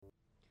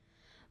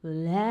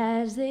Well,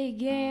 as they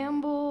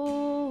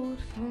gambled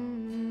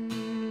from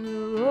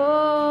the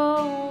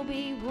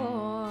Roby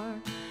War,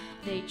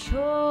 they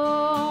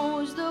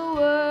chose the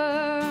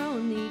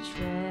worldly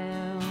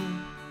trail.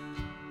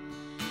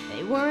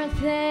 They weren't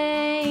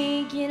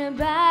thinking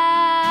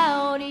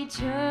about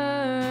eternity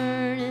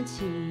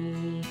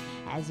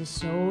as the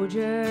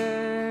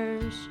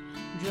soldiers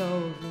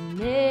drove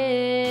the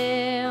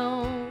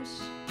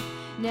nails.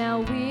 Now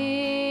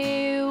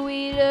will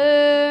we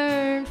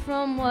learn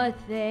from what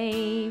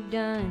they've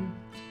done,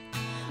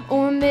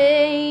 or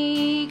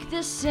make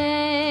the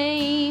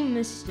same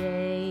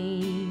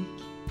mistake?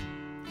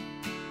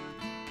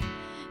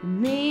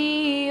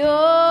 Me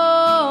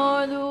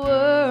or the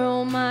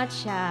world, my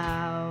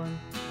child,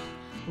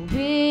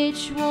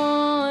 which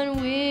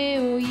one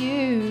will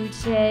you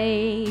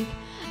take?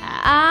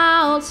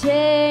 I'll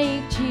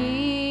take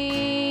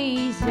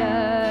Jesus.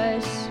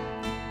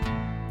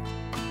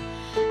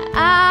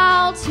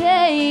 I'll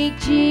take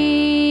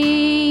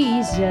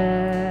Jesus.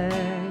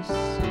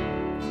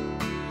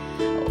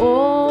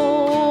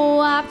 Oh,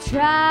 I've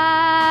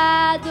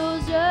tried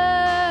those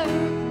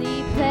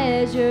earthly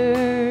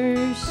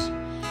pleasures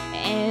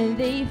and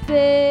they fail.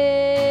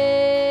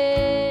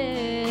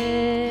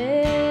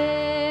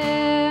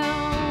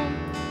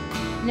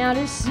 Now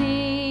to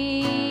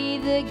see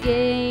the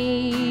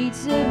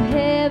gates of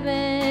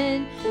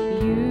heaven,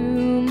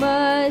 you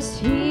must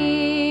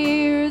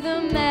hear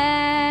the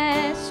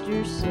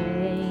Master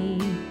say,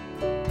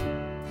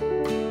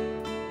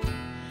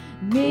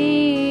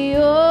 me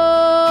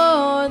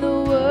or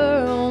the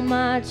world,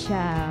 my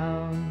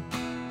child,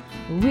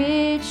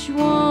 which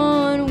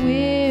one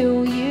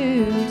will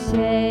you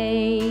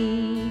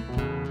take?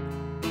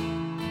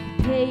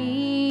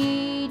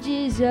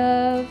 Pages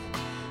of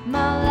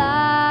my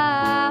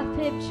life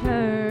have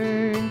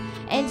turned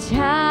and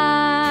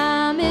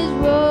time is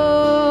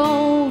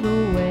rolled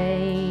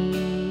away.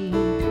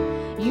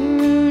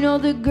 You know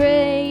the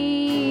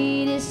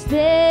greatest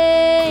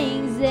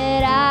things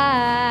that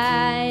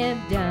I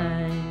have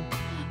done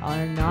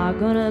are not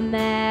gonna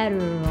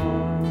matter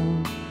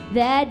on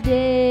that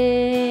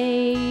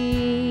day.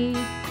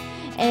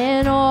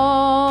 And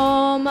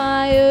all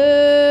my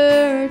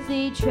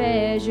earthly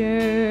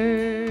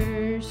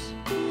treasures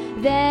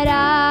that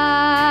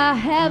I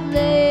have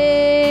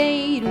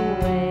laid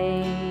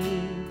away,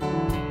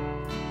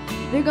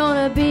 they're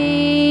gonna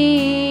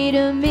be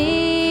to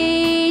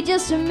me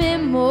just a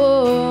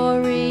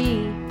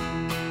memory.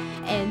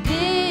 And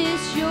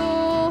this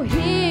you'll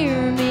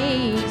hear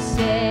me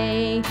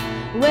say,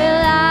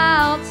 well,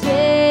 I'll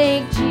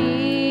take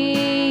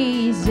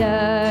Jesus.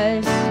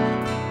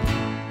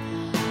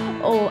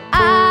 Oh,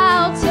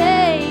 I'll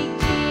take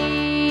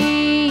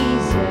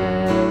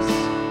Jesus.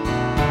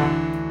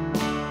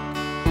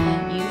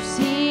 You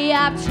see,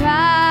 I've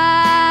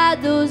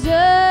tried those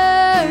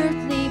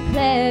earthly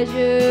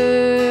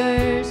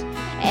pleasures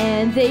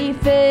and they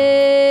fail.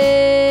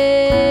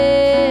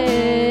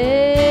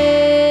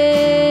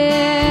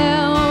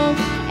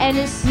 And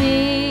to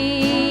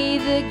see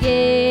the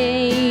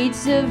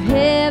gates of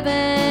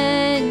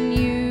heaven,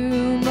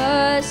 you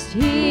must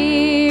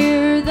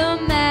hear the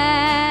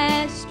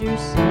Master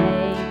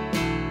say,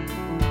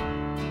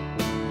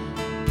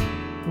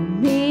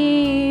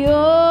 me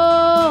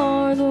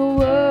or the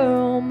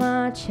world,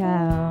 my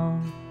child,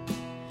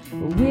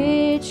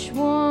 which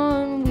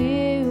one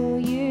will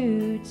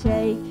you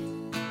take?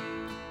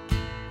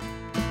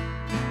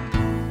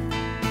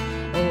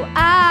 Oh,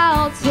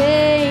 I'll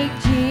take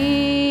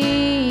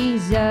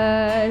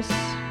Jesus.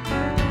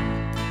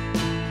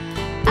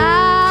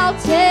 I'll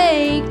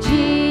take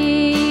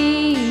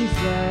Jesus.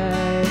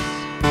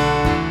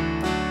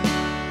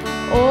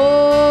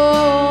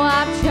 Oh,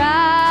 I've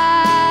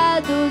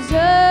tried those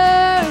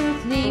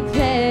earthly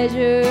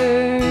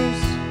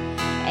pleasures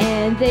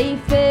and they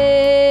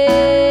fail.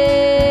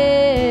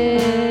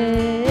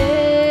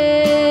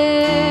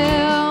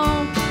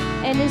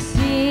 And to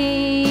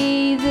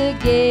see the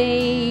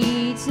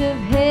gates of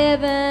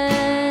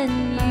heaven,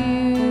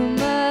 you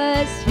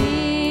must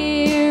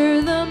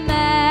hear the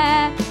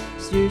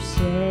Master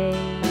say,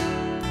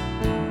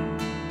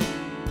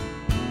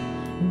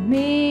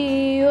 me